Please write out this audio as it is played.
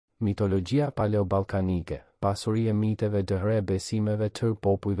Mitologjia paleo-ballkanike, pasuri e miteve dëhre e besimeve tërë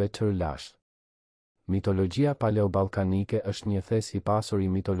popujve tërë Lashtë. Mitologjia paleo-ballkanike është një thes i pasur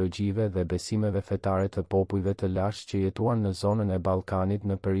i mitologjive dhe besimeve fetare të popujve të Lashtë që jetuan në zonën e Ballkanit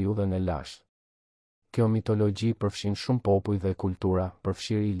në periudhën e Lashtë. Kjo mitologji përfshin shumë popuj dhe kultura,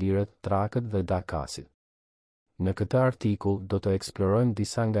 përfshirë ilirët, trakët dhe dakasit. Në këtë artikull do të eksplorojmë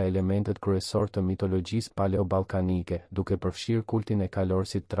disa nga elementet kryesor të mitologjisë paleo-ballkanike, duke përfshirë kultin e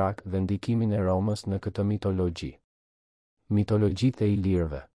kalorësit trak dhe ndikimin e Romës në këtë mitologji. Mitologjitë e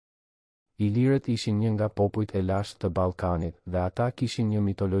ilirëve. Ilirët ishin një nga popujt e lashtë të Ballkanit dhe ata kishin një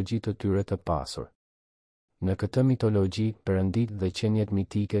mitologji të tyre të pasur. Në këtë mitologji, perëndit dhe qenjet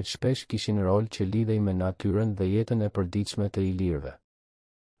mitike shpesh kishin rol që lidhej me natyrën dhe jetën e përditshme të ilirëve.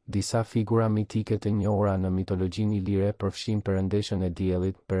 Disa figura mitike të njohura në mitologjinë ilire përfshin perëndeshën e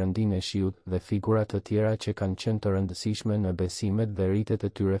diellit, perëndinë e shiut dhe figura të tjera që kanë qenë të rëndësishme në besimet dhe rritet e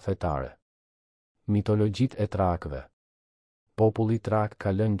tyre fetare. Mitologjitë e trakëve. Populli trak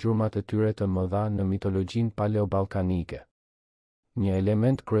ka lënë gjurmat e tyre të mëdha në mitologjinë paleo-ballkanike. Një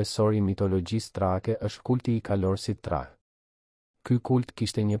element kryesor i mitologjisë trake është kulti i kalorësit trak. Ky kult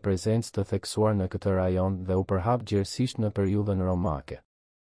kishte një prezencë të theksuar në këtë rajon dhe u përhap gjerësisht në periudhën romake.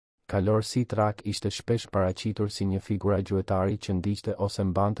 Kalorësi trak ishte shpesh paraqitur si një figura gjuetari që ndiqte ose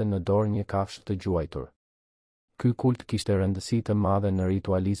mbante në dorë një kafshë të gjuajtur. Ky kult kishte rëndësi të madhe në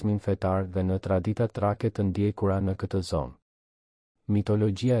ritualizmin fetar dhe në traditat trake të ndjekura në këtë zonë.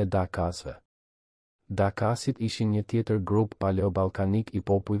 Mitologjia e dakasve. Dakasit ishin një tjetër grup paleo-ballkanik i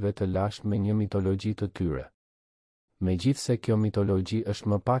popujve të lashtë me një mitologji të tyre. Megjithse kjo mitologji është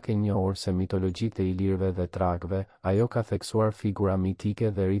më pak e njohur se mitologjitë e ilirëve dhe trakëve, ajo ka theksuar figura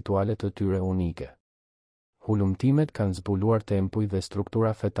mitike dhe rituale të tyre unike. Hulumtimet kanë zbuluar tempuj dhe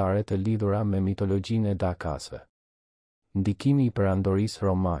struktura fetare të lidhura me mitologjinë e dakasve. Ndikimi i perandorisë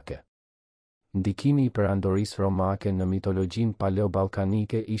romake. Ndikimi i perandorisë romake në mitologjinë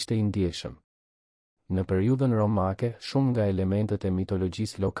paleo-ballkanike ishte i ndjeshëm. Në periudhën romake, shumë nga elementet e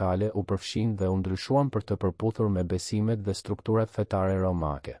mitologjisë lokale u përfshin dhe u ndryshuan për të përputhur me besimet dhe strukturat fetare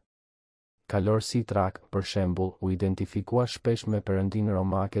romake. Kalorësi trak, për shembull, u identifikua shpesh me perëndinë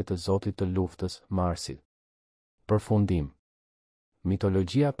romake të zotit të luftës, Marsit. Përfundim.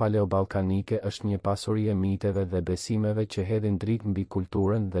 Mitologjia paleo-ballkanike është një pasuri e miteve dhe besimeve që hedhin dritë mbi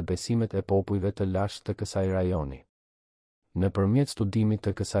kulturën dhe besimet e popujve të lashtë të kësaj rajoni. Nëpërmjet studimit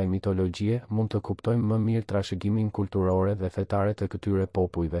të kësaj mitologjie, mund të kuptojmë më mirë trashëgimin kulturore dhe fetare të këtyre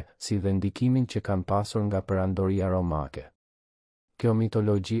popujve, si dhe ndikimin që kanë pasur nga perandoria romake. Kjo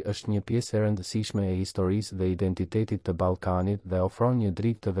mitologji është një pjesë e rëndësishme e historisë dhe identitetit të Ballkanit dhe ofron një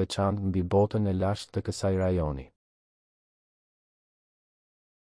dritë të veçantë mbi botën e lashtë të kësaj rajoni.